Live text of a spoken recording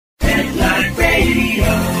Pet Life Radio.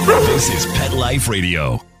 This is Pet Life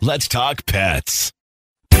Radio. Let's talk pets.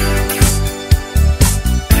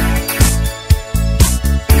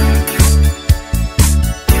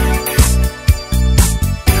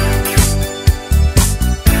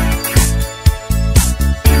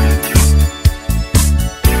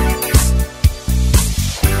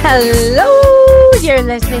 Hello, you're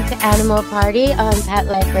listening to Animal Party on Pet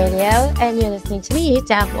Life Radio, and you're listening to me,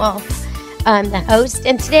 Dab Wolf. I'm the host,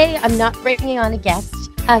 and today I'm not bringing on a guest.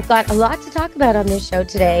 I've got a lot to talk about on this show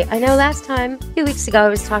today. I know last time, a few weeks ago, I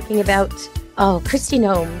was talking about, Christy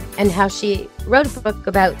Nome, and how she wrote a book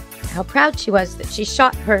about how proud she was that she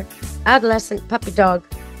shot her adolescent puppy dog,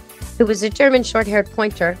 who was a German short-haired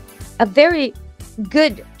pointer, a very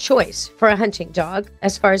good choice for a hunting dog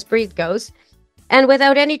as far as breed goes. And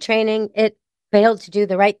without any training, it failed to do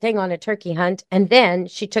the right thing on a turkey hunt. And then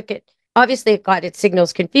she took it, obviously it got its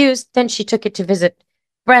signals confused. Then she took it to visit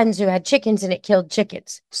friends who had chickens and it killed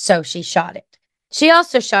chickens. So she shot it. She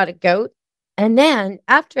also shot a goat. And then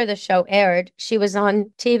after the show aired, she was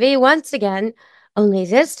on TV once again, only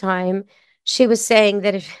this time she was saying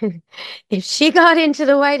that if she got into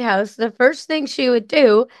the White House, the first thing she would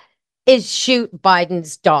do is shoot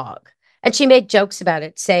Biden's dog. And she made jokes about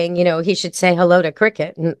it, saying, he should say hello to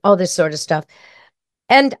Cricket and all this sort of stuff.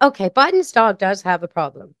 And okay, Biden's dog does have a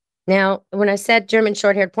problem. Now, when I said German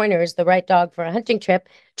short-haired pointer is the right dog for a hunting trip,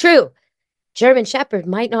 true. German Shepherd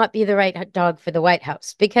might not be the right dog for the White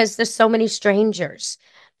House because there's so many strangers.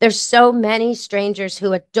 There's so many strangers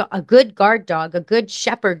who a good guard dog, a good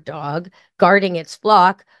shepherd dog guarding its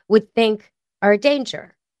flock would think are a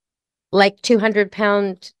danger. Like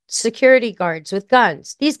 200-pound security guards with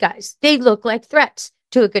guns. These guys, they look like threats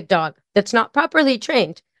to a good dog that's not properly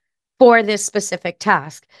trained for this specific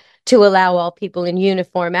task to allow all people in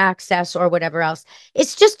uniform access or whatever else.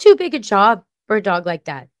 It's just too big a job for a dog like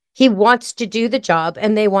that. He wants to do the job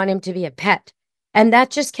and they want him to be a pet. And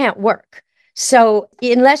that just can't work. So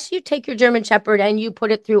unless you take your German Shepherd and you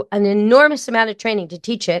put it through an enormous amount of training to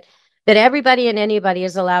teach it, that everybody and anybody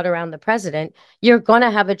is allowed around the president, you're going to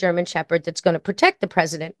have a German Shepherd that's going to protect the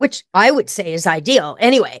president, which I would say is ideal.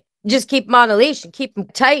 Anyway, just keep him on a leash and keep him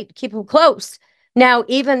tight, keep him close. Now,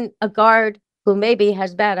 even a guard who maybe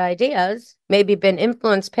has bad ideas, maybe been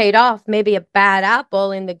influenced, paid off, maybe a bad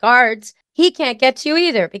apple in the guards, he can't get to you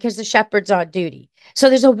either because the shepherd's on duty. So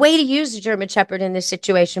there's a way to use the German Shepherd in this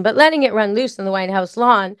situation, but letting it run loose on the White House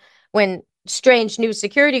lawn when strange new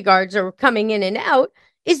security guards are coming in and out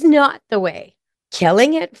is not the way.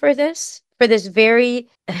 Killing it for this very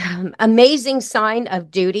amazing sign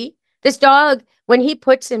of duty. This dog, when he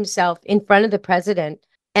puts himself in front of the president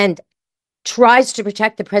and tries to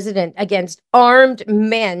protect the president against armed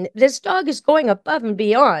men, this dog is going above and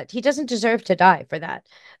beyond. He doesn't deserve to die for that.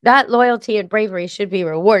 That loyalty and bravery should be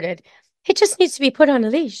rewarded. He just needs to be put on a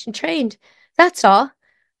leash and trained. That's all.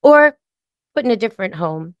 Or put in a different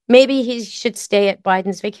home. Maybe he should stay at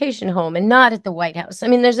Biden's vacation home and not at the White House. I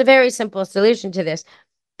mean, there's a very simple solution to this,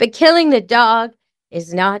 but killing the dog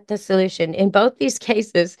is not the solution. In both these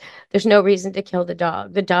cases, there's no reason to kill the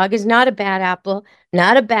dog. The dog is not a bad apple,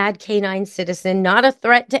 not a bad canine citizen, not a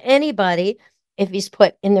threat to anybody if he's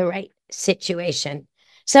put in the right situation.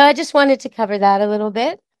 So I just wanted to cover that a little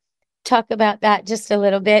bit, talk about that just a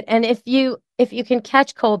little bit. And if you can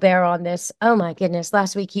catch Colbert on this, oh my goodness,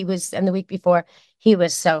 last week and the week before, he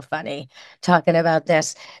was so funny talking about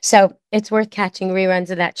this. So it's worth catching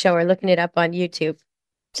reruns of that show or looking it up on YouTube.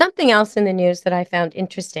 Something else in the news that I found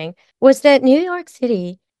interesting was that New York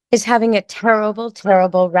City is having a terrible,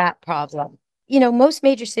 terrible rat problem. Most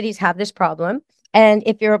major cities have this problem. And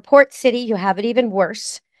if you're a port city, you have it even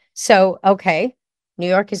worse. So, okay, New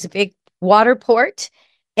York is a big water port.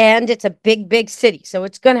 And it's a big, big city, so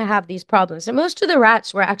it's going to have these problems. And most of the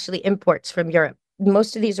rats were actually imports from Europe.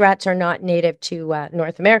 Most of these rats are not native to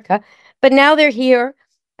North America, but now they're here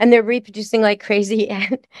and they're reproducing like crazy.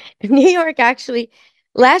 And New York actually,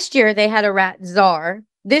 last year they had a rat czar.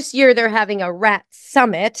 This year they're having a rat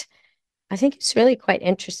summit. I think it's really quite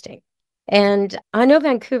interesting. And I know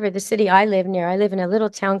Vancouver, the city I live near. I live in a little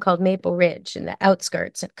town called Maple Ridge in the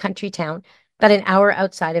outskirts, a country town, about an hour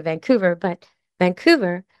outside of Vancouver, but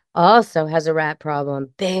Vancouver also has a rat problem,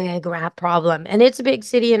 big rat problem. And it's a big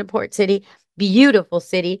city and a port city, beautiful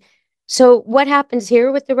city. So what happens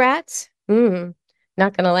here with the rats? Not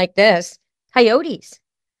going to like this. Coyotes.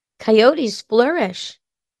 Coyotes flourish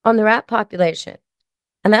on the rat population.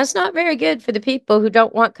 And that's not very good for the people who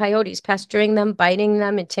don't want coyotes pestering them, biting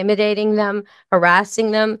them, intimidating them, harassing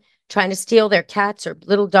them, trying to steal their cats or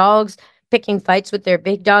little dogs, picking fights with their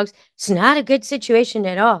big dogs. It's not a good situation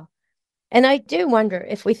at all. And I do wonder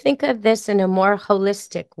if we think of this in a more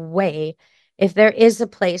holistic way, if there is a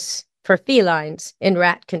place for felines in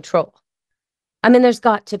rat control. I mean, there's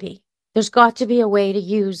got to be. There's got to be a way to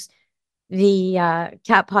use the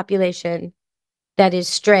cat population that is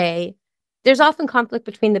stray. There's often conflict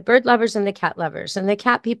between the bird lovers and the cat lovers, and the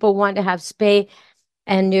cat people want to have spay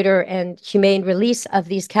and neuter and humane release of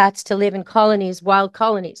these cats to live in colonies, wild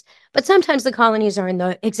colonies. But sometimes the colonies are in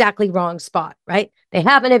the exactly wrong spot, right? They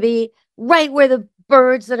happen to be right where the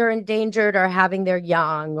birds that are endangered are having their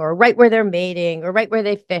young, or right where they're mating, or right where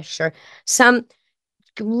they fish, or some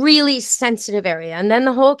really sensitive area. And then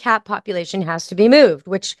the whole cat population has to be moved,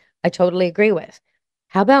 which I totally agree with.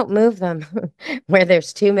 How about move them where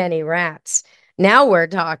there's too many rats? Now we're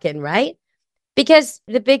talking, right? Because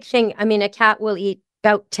the big thing, I mean, a cat will eat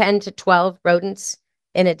about 10 to 12 rodents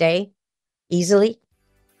in a day easily.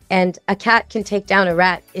 And a cat can take down a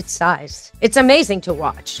rat its size. It's amazing to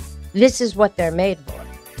watch. This is what they're made for.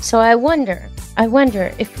 So I wonder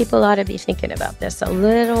if people ought to be thinking about this a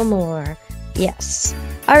little more. Yes.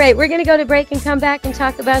 All right, we're going to go to break and come back and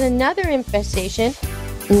talk about another infestation.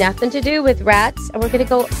 Nothing to do with rats. And we're going to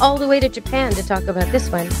go all the way to Japan to talk about this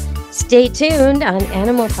one. Stay tuned on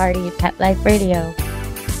Animal Party Pet Life Radio.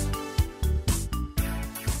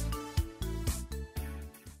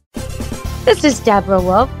 This is Deborah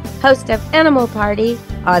Wolf, host of Animal Party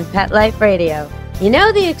on Pet Life Radio. You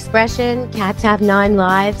know the expression, cats have 9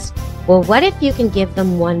 lives? Well, what if you can give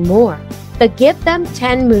them one more? The Give Them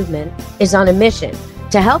 10 movement is on a mission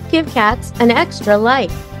to help give cats an extra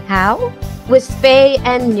life. How? With spay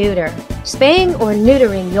and neuter. Spaying or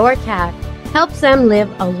neutering your cat helps them live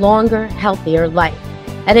a longer, healthier life.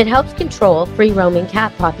 And it helps control free-roaming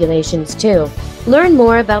cat populations too. Learn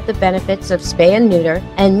more about the benefits of spay and neuter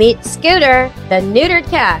and meet Scooter, the neutered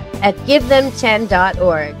cat, at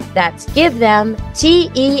GiveThem10.org. That's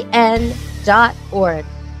GiveThem10.org.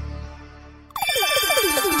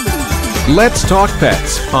 Let's Talk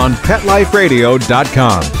Pets on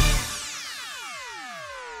PetLifeRadio.com.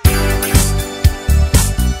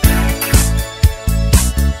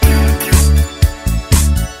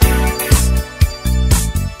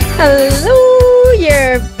 Hello,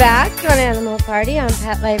 you're back on Animal Party on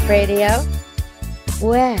Pet Life Radio.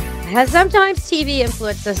 Well, sometimes TV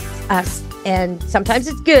influences us, and sometimes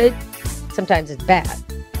it's good, sometimes it's bad.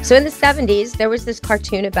 So in the 70s, there was this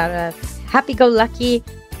cartoon about a happy-go-lucky,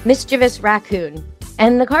 mischievous raccoon.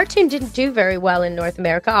 And the cartoon didn't do very well in North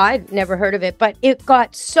America. I'd never heard of it, but it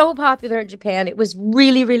got so popular in Japan. It was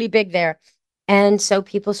really, really big there. And so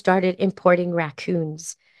people started importing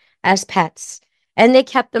raccoons as pets. And they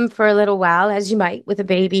kept them for a little while, as you might with a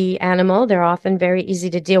baby animal. They're often very easy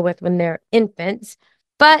to deal with when they're infants.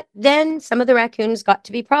 But then some of the raccoons got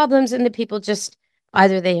to be problems, and the people just,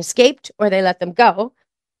 either they escaped or they let them go.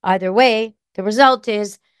 Either way, the result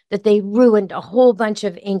is that they ruined a whole bunch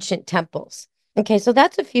of ancient temples. Okay, so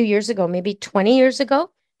that's a few years ago, maybe 20 years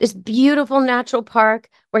ago. This beautiful natural park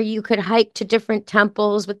where you could hike to different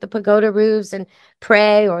temples with the pagoda roofs and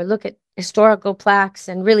pray or look at historical plaques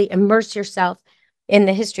and really immerse yourself in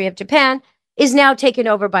the history of Japan, is now taken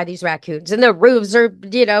over by these raccoons. And the roofs are,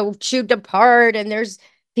 chewed apart, and there's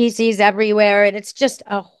feces everywhere. And it's just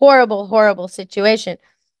a horrible, horrible situation.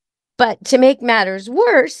 But to make matters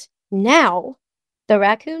worse, now the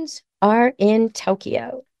raccoons are in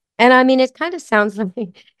Tokyo. And I mean, it kind of sounds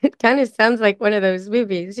like one of those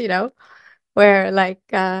movies, where like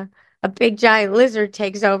a big giant lizard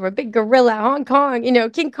takes over, a big gorilla, Hong Kong,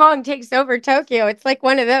 King Kong takes over Tokyo. It's like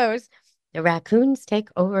one of those. The raccoons take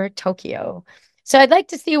over Tokyo. So I'd like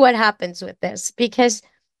to see what happens with this, because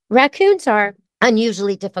raccoons are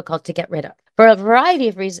unusually difficult to get rid of for a variety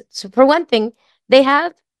of reasons. So for one thing, their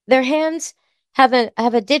hands have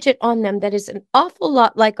a digit on them that is an awful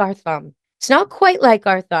lot like our thumb. It's not quite like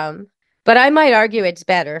our thumb, but I might argue it's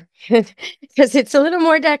better because it's a little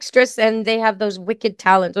more dexterous, and they have those wicked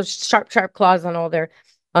talons, those sharp, sharp claws on all their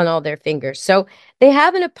fingers. So they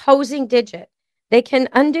have an opposing digit. They can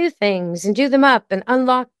undo things and do them up and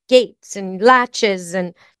unlock gates and latches,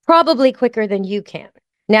 and probably quicker than you can.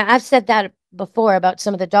 Now, I've said that before about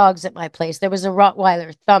some of the dogs at my place. There was a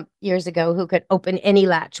Rottweiler, Thump, years ago, who could open any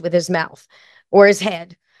latch with his mouth or his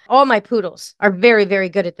head. All my poodles are very, very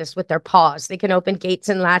good at this with their paws. They can open gates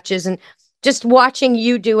and latches, and just watching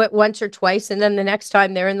you do it once or twice, and then the next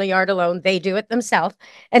time they're in the yard alone, they do it themselves.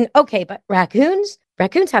 And okay, but raccoons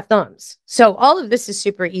have thumbs. So all of this is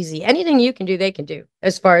super easy. Anything you can do, they can do,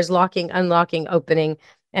 as far as locking, unlocking, opening,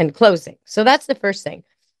 and closing. So that's the first thing.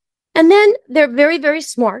 And then they're very, very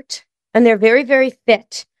smart, and they're very, very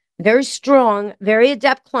fit, very strong, very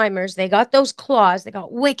adept climbers. They got those claws. They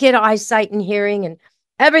got wicked eyesight and hearing, and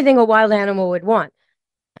everything a wild animal would want.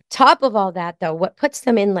 On top of all that, though, what puts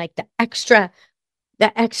them in like the extra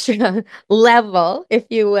level, if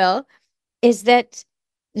you will, is that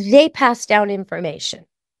they pass down information.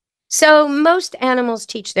 So most animals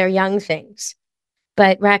teach their young things,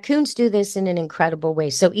 but raccoons do this in an incredible way.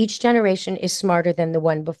 So each generation is smarter than the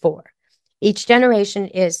one before. Each generation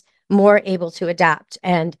is more able to adapt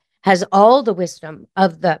and has all the wisdom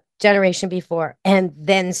of the generation before and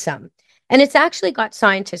then some. And it's actually got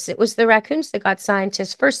scientists. It was the raccoons that got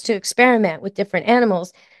scientists first to experiment with different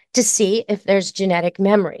animals to see if there's genetic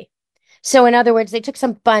memory. So in other words, they took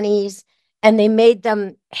some bunnies and they made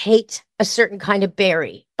them hate a certain kind of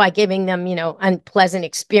berry by giving them, unpleasant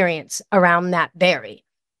experience around that berry.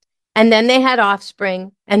 And then they had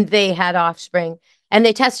offspring and they had offspring. And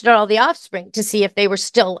they tested all the offspring to see if they were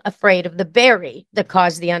still afraid of the berry that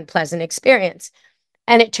caused the unpleasant experience.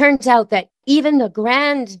 And it turns out that even the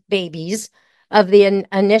grandbabies of the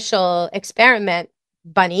initial experiment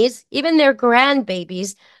bunnies, even their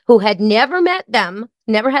grandbabies who had never met them,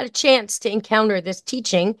 never had a chance to encounter this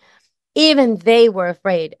teaching, even they were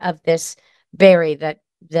afraid of this berry that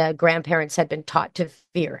the grandparents had been taught to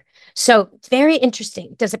fear. So it's very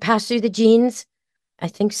interesting. Does it pass through the genes? I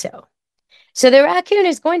think so. So the raccoon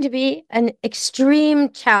is going to be an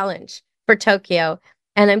extreme challenge for Tokyo.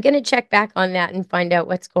 And I'm going to check back on that and find out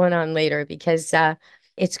what's going on later because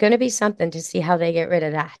it's going to be something to see how they get rid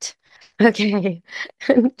of that. Okay.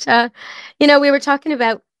 And, we were talking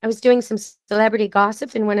about, I was doing some celebrity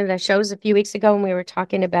gossip in one of the shows a few weeks ago, and we were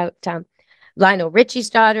talking about Lionel Richie's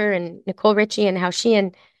daughter and Nicole Richie and how she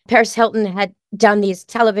and Paris Hilton had done these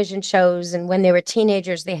television shows. And when they were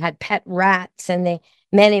teenagers, they had pet rats and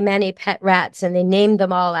many pet rats, and they named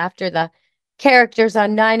them all after the characters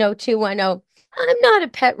on 90210. I'm not a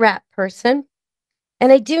pet rat person. And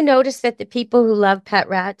I do notice that the people who love pet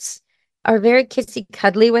rats are very kissy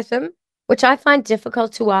cuddly with them, which I find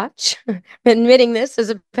difficult to watch. Admitting this as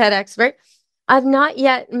a pet expert, I've not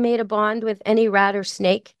yet made a bond with any rat or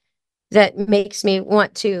snake that makes me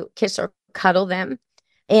want to kiss or cuddle them.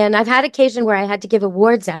 And I've had occasion where I had to give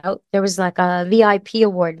awards out. There was like a VIP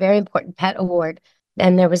award, very important pet award.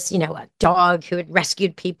 And there was, a dog who had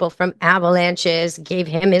rescued people from avalanches, gave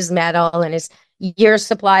him his medal and his year's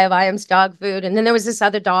supply of Iams dog food. And then there was this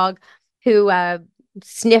other dog who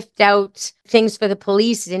sniffed out things for the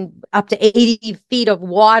police in up to 80 feet of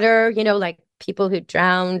water, like people who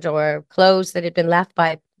drowned or clothes that had been left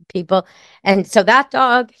by people. And so that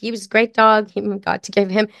dog, he was a great dog. He got to give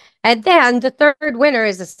him. And then the third winner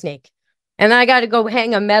is a snake. And I got to go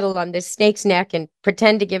hang a medal on this snake's neck and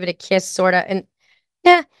pretend to give it a kiss, sort of. And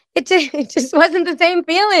yeah, it just wasn't the same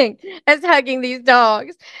feeling as hugging these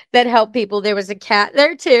dogs that help people. There was a cat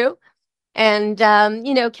there too. And,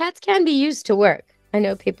 cats can be used to work. I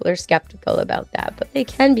know people are skeptical about that, but they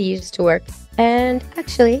can be used to work. And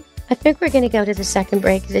actually, I think we're going to go to the second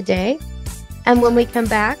break of the day. And when we come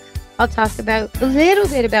back, I'll talk about a little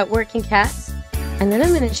bit about working cats. And then I'm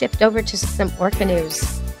going to shift over to some Orca news.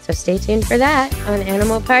 So stay tuned for that on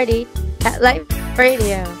Animal Party Pet Life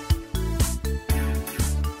Radio.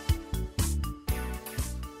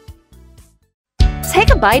 Take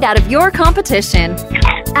a bite out of your competition.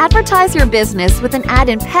 Advertise your business with an ad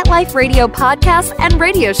in Pet Life Radio podcasts and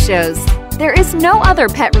radio shows. There is no other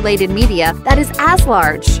pet-related media that is as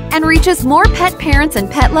large and reaches more pet parents and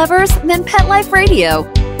pet lovers than Pet Life Radio.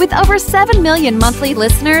 With over 7 million monthly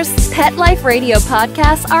listeners, Pet Life Radio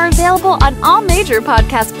podcasts are available on all major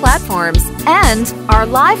podcast platforms. And our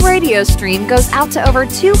live radio stream goes out to over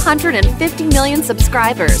 250 million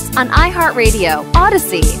subscribers on iHeartRadio,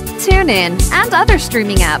 Odyssey, TuneIn, and other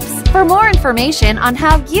streaming apps. For more information on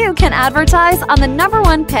how you can advertise on the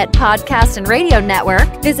 #1 pet podcast and radio network,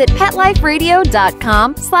 visit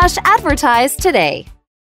PetLifeRadio.com/advertise today.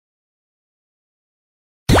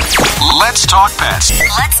 Let's talk pets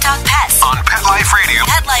Let's talk pets on Pet Life Radio.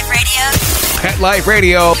 Pet Life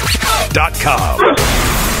Radio. PetLifeRadio.com.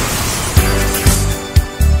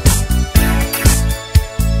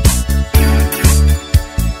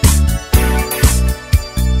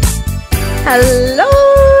 Hello,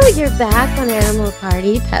 you're back on Animal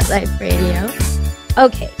Party Pet Life Radio.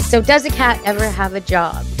 Okay, so does a cat ever have a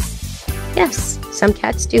job? Yes, some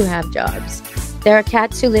cats do have jobs. There are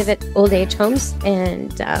cats who live at old age homes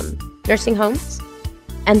and nursing homes.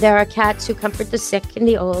 And there are cats who comfort the sick and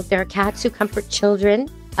the old. There are cats who comfort children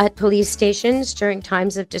at police stations during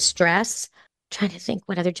times of distress. I'm trying to think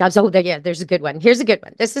what other jobs. Oh, there's a good one. Here's a good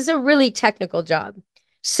one. This is a really technical job.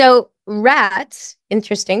 So rats,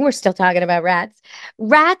 interesting. We're still talking about rats.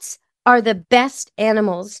 Rats are the best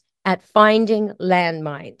animals at finding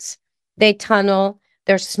landmines. They tunnel.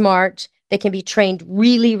 They're smart. They can be trained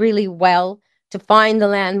really, really well to find the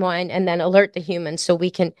landmine and then alert the humans so we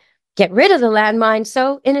can get rid of the landmine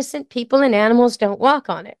so innocent people and animals don't walk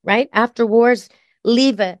on it, right? After wars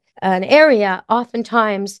leave an area,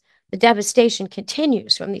 oftentimes the devastation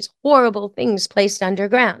continues from these horrible things placed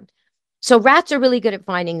underground. So rats are really good at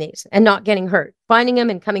finding these and not getting hurt, finding them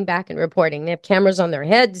and coming back and reporting. They have cameras on their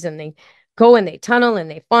heads and they go and they tunnel and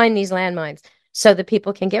they find these landmines so that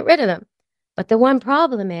people can get rid of them. But the one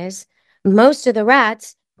problem is most of the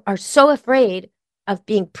rats are so afraid of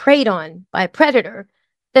being preyed on by a predator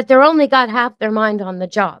that they're only got half their mind on the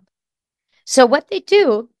job. So what they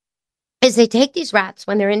do is they take these rats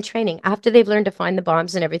when they're in training, after they've learned to find the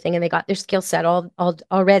bombs and everything, and they got their skill set all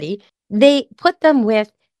already, they put them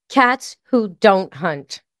with cats who don't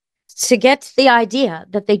hunt to get the idea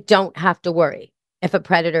that they don't have to worry if a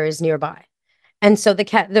predator is nearby. And so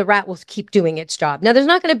the rat will keep doing its job. Now, there's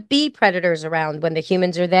not going to be predators around when the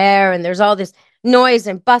humans are there and there's all this noise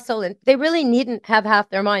and bustle, and they really needn't have half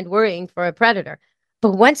their mind worrying for a predator.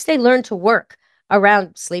 But once they learn to work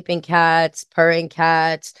around sleeping cats, purring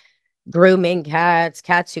cats, grooming cats,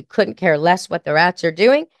 cats who couldn't care less what the rats are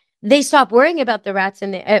doing, they stop worrying about the rats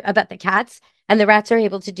and about the cats, and the rats are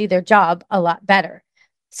able to do their job a lot better.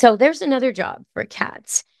 So there's another job for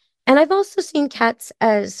cats. And I've also seen cats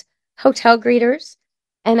as hotel greeters,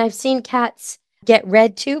 and I've seen cats get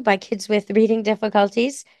read to by kids with reading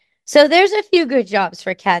difficulties. So there's a few good jobs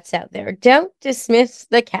for cats out there. Don't dismiss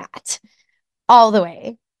the cat all the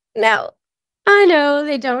way. Now, I know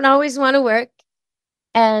they don't always want to work.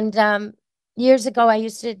 And years ago, I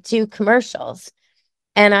used to do commercials,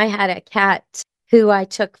 and I had a cat who I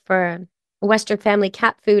took for a Western Family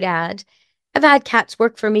cat food ad. I've had cats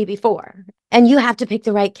work for me before, and you have to pick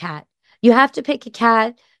the right cat. You have to pick a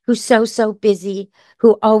cat who's so busy,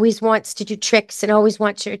 who always wants to do tricks and always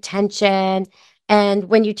wants your attention. And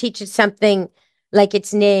when you teach it something like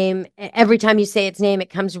its name, every time you say its name, it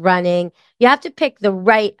comes running. You have to pick the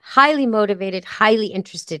right, highly motivated, highly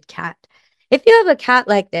interested cat. If you have a cat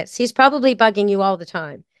like this, he's probably bugging you all the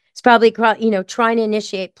time. He's probably, trying to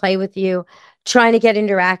initiate play with you, trying to get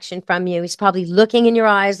interaction from you. He's probably looking in your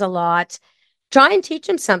eyes a lot. Try and teach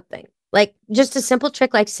him something, like just a simple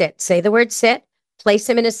trick like sit. Say the word sit, place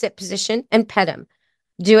him in a sit position, and pet him.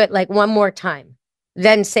 Do it like one more time.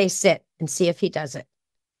 Then say sit and see if he does it.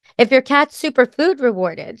 If your cat's super food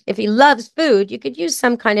rewarded, if he loves food, you could use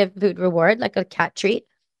some kind of food reward, like a cat treat.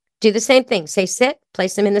 Do the same thing. Say sit,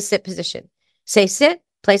 place him in the sit position. Say sit,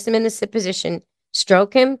 place him in the sit position.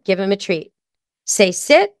 Stroke him, give him a treat. Say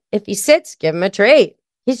sit. If he sits, give him a treat.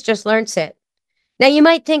 He's just learned sit. Now you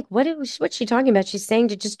might think, what's she talking about? She's saying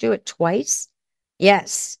to just do it twice?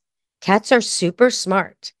 Yes. Cats are super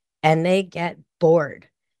smart and they get bored.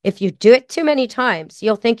 If you do it too many times,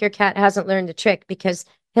 you'll think your cat hasn't learned the trick because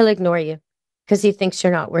he'll ignore you because he thinks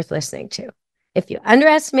you're not worth listening to. If you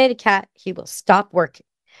underestimate a cat, he will stop working.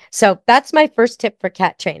 So that's my first tip for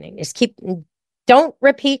cat training is don't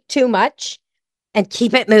repeat too much and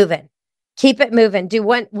keep it moving. Keep it moving. Do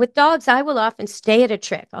one with dogs. I will often stay at a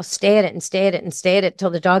trick. I'll stay at it and stay at it and stay at it till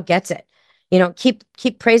the dog gets it.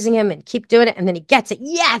 Keep praising him and keep doing it. And then he gets it.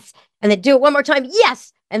 Yes. And then do it one more time.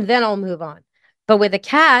 Yes. And then I'll move on. But with a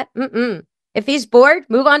cat, if he's bored,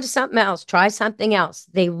 move on to something else. Try something else.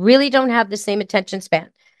 They really don't have the same attention span.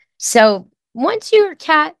 So once your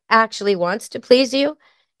cat actually wants to please you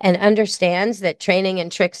and understands that training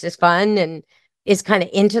and tricks is fun and is kind of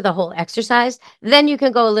into the whole exercise, then you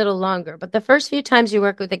can go a little longer. But the first few times you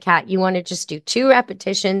work with a cat, you want to just do 2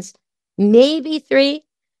 repetitions, maybe 3.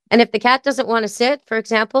 And if the cat doesn't want to sit, for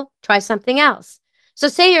example, try something else. So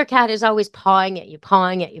say your cat is always pawing at you,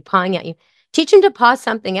 pawing at you, pawing at you. Teach him to paw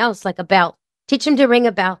something else, like a bell. Teach him to ring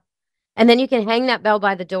a bell. And then you can hang that bell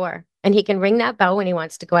by the door, and he can ring that bell when he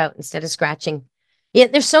wants to go out instead of scratching. Yeah,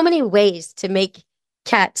 there's so many ways to make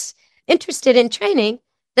cats interested in training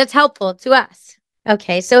that's helpful to us.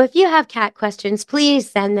 Okay, so if you have cat questions, please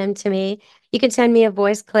send them to me. You can send me a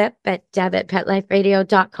voice clip at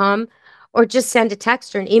deb@petliferadio.com, or just send a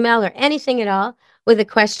text or an email or anything at all with a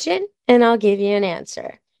question, and I'll give you an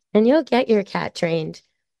answer. And you'll get your cat trained.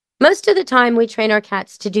 Most of the time, we train our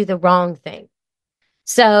cats to do the wrong thing.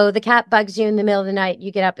 So the cat bugs you in the middle of the night,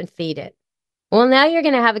 you get up and feed it. Well, now you're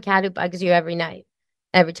going to have a cat who bugs you every night.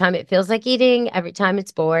 Every time it feels like eating, every time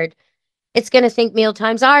it's bored, it's going to think meal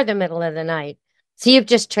times are the middle of the night. So you've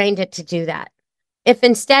just trained it to do that. If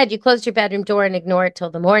instead you close your bedroom door and ignore it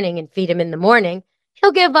till the morning and feed him in the morning,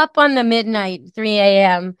 he'll give up on the midnight, 3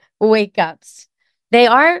 a.m. wake-ups. They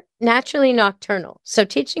are naturally nocturnal. So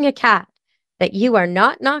teaching a cat that you are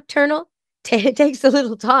not nocturnal, it takes a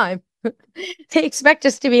little time. They expect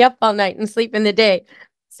us to be up all night and sleep in the day.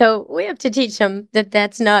 So we have to teach them that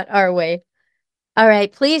that's not our way. All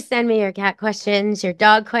right, please send me your cat questions, your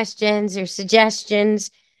dog questions, your suggestions,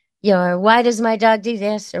 your why does my dog do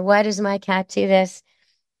this or why does my cat do this?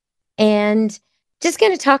 And just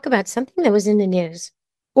going to talk about something that was in the news.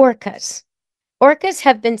 Orcas. Orcas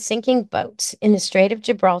have been sinking boats in the Strait of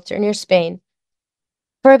Gibraltar near Spain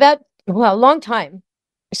for about, well, a long time.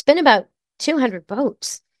 It's been about 200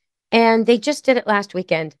 boats. And they just did it last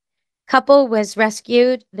weekend. Couple was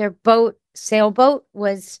rescued. Their sailboat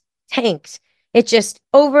was tanked. It just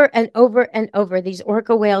over and over and over. These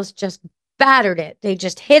orca whales just battered it. They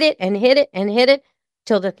just hit it and hit it and hit it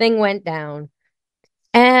till the thing went down.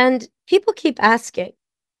 And people keep asking,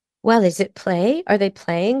 well, is it play? Are they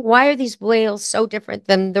playing? Why are these whales so different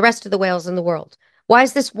than the rest of the whales in the world? Why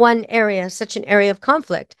is this one area such an area of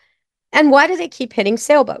conflict? And why do they keep hitting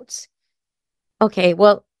sailboats? Okay,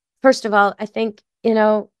 well, first of all, I think,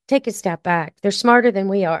 take a step back. They're smarter than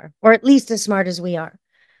we are, or at least as smart as we are.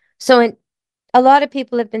 So a lot of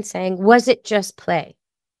people have been saying, was it just play?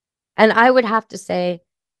 And I would have to say,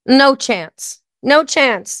 no chance. No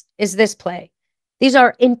chance is this play. These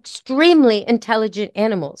are extremely intelligent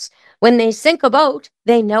animals. When they sink a boat,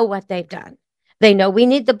 they know what they've done. They know we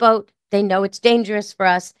need the boat. They know it's dangerous for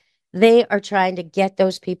us. They are trying to get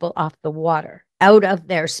those people off the water, out of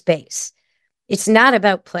their space. It's not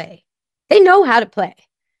about play. They know how to play.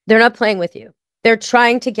 They're not playing with you. They're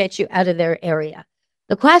trying to get you out of their area.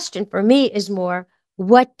 The question for me is more,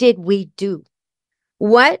 what did we do?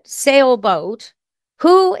 What sailboat,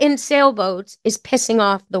 who in sailboats is pissing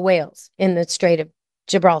off the whales in the Strait of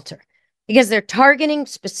Gibraltar? Because they're targeting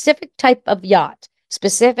specific type of yacht,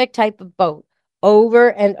 specific type of boat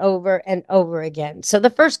over and over and over again. So the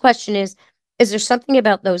first question is there something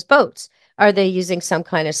about those boats? Are they using some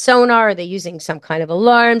kind of sonar? Are they using some kind of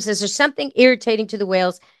alarms? Is there something irritating to the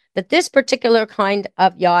whales that this particular kind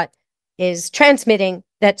of yacht is transmitting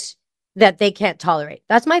that they can't tolerate?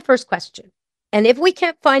 That's my first question. And if we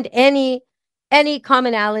can't find any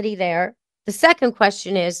commonality there, the second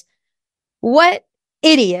question is, what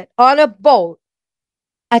idiot on a boat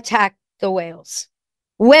attacked the whales?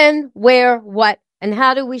 When, where, what, and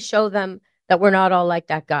how do we show them that we're not all like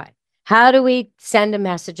that guy? How do we send a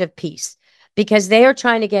message of peace? Because they are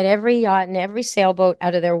trying to get every yacht and every sailboat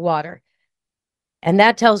out of their water. And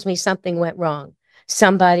that tells me something went wrong.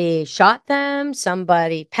 Somebody shot them,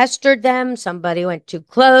 somebody pestered them, somebody went too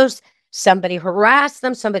close, somebody harassed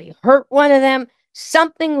them, somebody hurt one of them.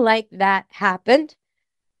 Something like that happened.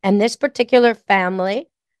 And this particular family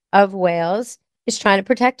of whales is trying to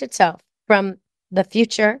protect itself from the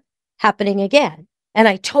future happening again. And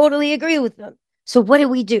I totally agree with them. So what do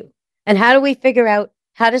we do? And how do we figure out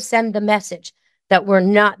how to send the message that we're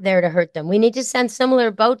not there to hurt them? We need to send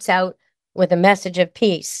similar boats out with a message of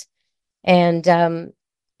peace. And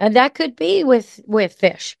that could be with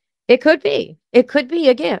fish. It could be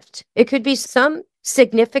a gift. It could be some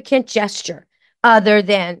significant gesture other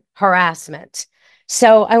than harassment.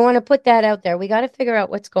 So I want to put that out there. We got to figure out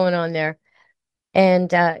what's going on there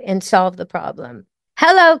and solve the problem.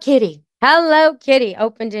 Hello Kitty. Hello Kitty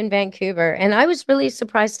opened in Vancouver. And I was really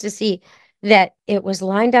surprised to see that it was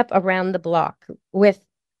lined up around the block with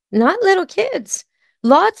not little kids,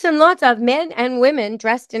 lots and lots of men and women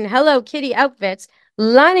dressed in Hello Kitty outfits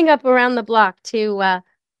lining up around the block to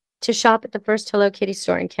shop at the first Hello Kitty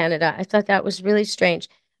store in Canada. I thought that was really strange.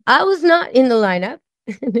 I was not in the lineup.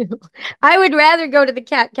 I would rather go to the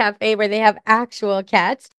cat cafe where they have actual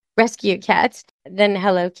cats, rescue cats, than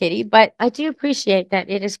Hello Kitty. But I do appreciate that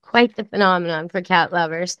it is quite the phenomenon for cat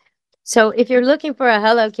lovers. So if you're looking for a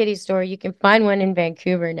Hello Kitty store, you can find one in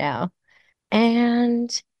Vancouver now.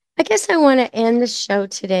 And I guess I want to end the show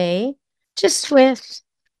today just with,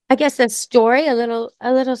 I guess, a story, a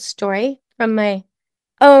little story from my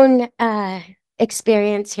own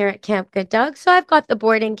experience here at Camp Good Dog. So I've got the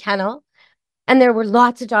boarding kennel, and there were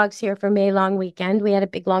lots of dogs here for May long weekend. We had a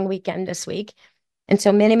big long weekend this week. And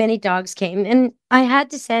so many, many dogs came. And I had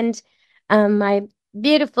to send my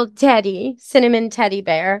beautiful teddy, cinnamon teddy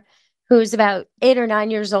bear, who's about 8 or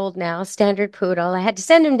 9 years old now, standard poodle. I had to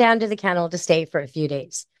send him down to the kennel to stay for a few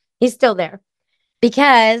days. He's still there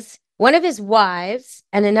because one of his wives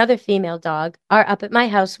and another female dog are up at my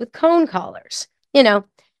house with cone collars.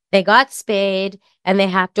 They got spayed and they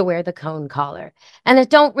have to wear the cone collar. And I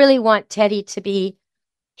don't really want Teddy to be,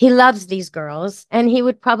 he loves these girls and he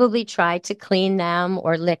would probably try to clean them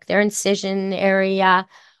or lick their incision area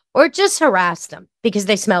or just harass them because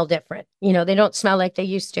they smell different. They don't smell like they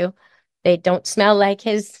used to. They don't smell like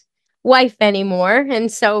his wife anymore.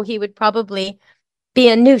 And so he would probably be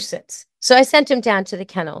a nuisance. So I sent him down to the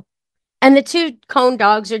kennel. And the 2 cone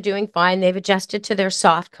dogs are doing fine. They've adjusted to their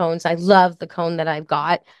soft cones. I love the cone that I've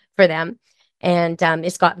got for them. And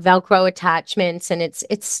it's got Velcro attachments, and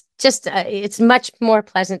it's just, it's much more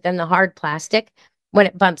pleasant than the hard plastic when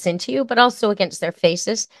it bumps into you, but also against their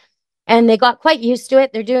faces. And they got quite used to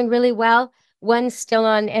it. They're doing really well. One's still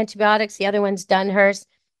on antibiotics. The other one's done hers.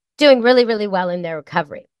 Doing really, really well in their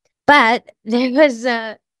recovery. But there was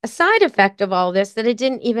a side effect of all this that I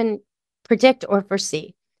didn't even predict or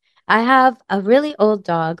foresee. I have a really old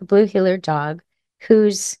dog, a blue heeler dog,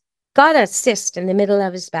 who's got a cyst in the middle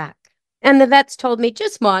of his back. And the vets told me,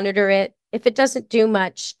 just monitor it. If it doesn't do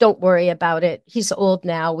much, don't worry about it. He's old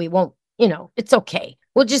now. We won't, it's okay.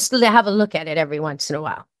 We'll just have a look at it every once in a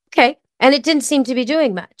while. Okay. And it didn't seem to be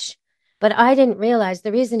doing much. But I didn't realize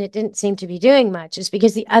the reason it didn't seem to be doing much is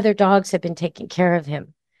because the other dogs have been taking care of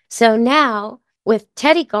him. So now, with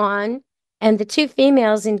Teddy gone and the 2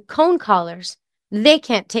 females in cone collars, they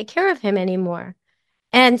can't take care of him anymore.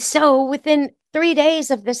 And so within 3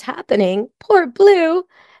 days of this happening, poor Blue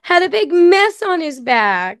had a big mess on his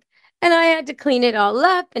back. And I had to clean it all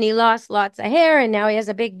up, and he lost lots of hair, and now he has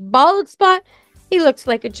a big bald spot. He looks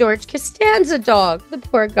like a George Costanza dog, the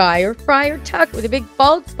poor guy, or Friar Tuck with a big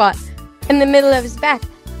bald spot in the middle of his back.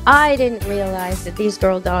 I didn't realize that these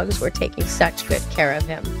girl dogs were taking such good care of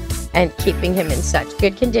him and keeping him in such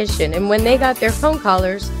good condition. And when they got their cone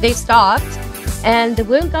collars, they stopped, and the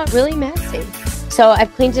wound got really messy. So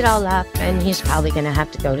I've cleaned it all up, and he's probably going to have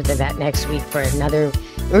to go to the vet next week for another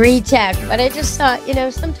recheck. But I just thought,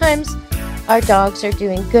 sometimes our dogs are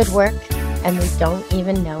doing good work, and we don't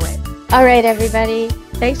even know it. All right, everybody.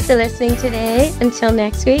 Thanks for listening today. Until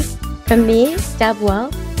next week, from me, Deb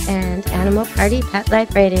Wolf, and Animal Party Pet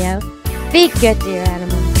Life Radio. Be good to your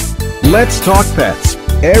animals. Let's Talk Pets,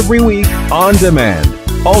 every week on demand,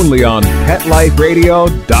 only on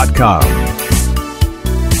PetLifeRadio.com.